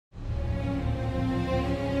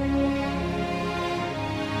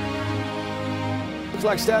Looks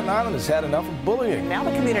like Staten Island has had enough of bullying. Now the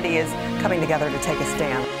community is coming together to take a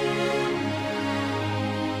stand.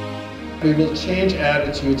 We will change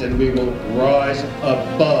attitudes and we will rise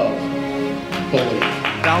above bullying.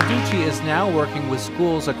 Balducci is now working with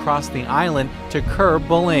schools across the island to curb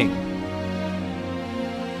bullying.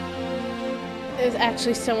 There's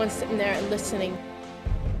actually someone sitting there listening.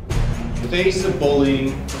 The face of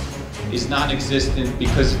bullying is non-existent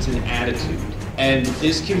because it's an attitude. And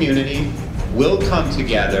this community will come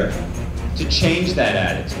together to change that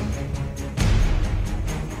attitude.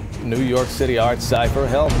 New York City Arts Cypher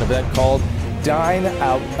held an event called Dine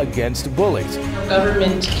Out Against Bullies.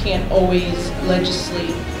 Government can't always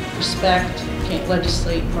legislate respect, can't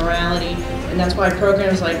legislate morality, and that's why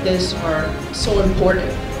programs like this are so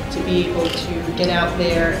important, to be able to get out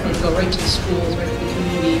there and go right to the schools, right to the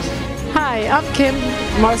communities. Hi, I'm Kim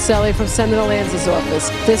Marcelli from Senator Lanza's office.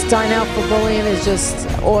 This Dine Out for Bullying is just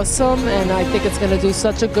awesome, and I think it's going to do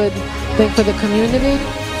such a good thing for the community.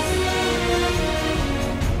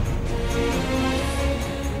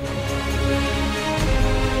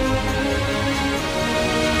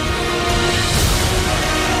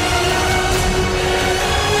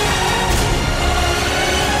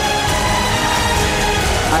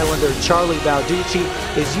 Islander Charlie Balducci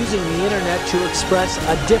is using the internet to express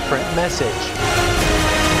a different message.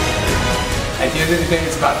 At the end of the day,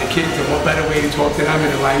 it's about the kids, and what better way to talk to them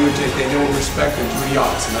in a language that they know and respect than through the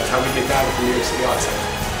arts, and that's how we get down at the New York City Arts Center.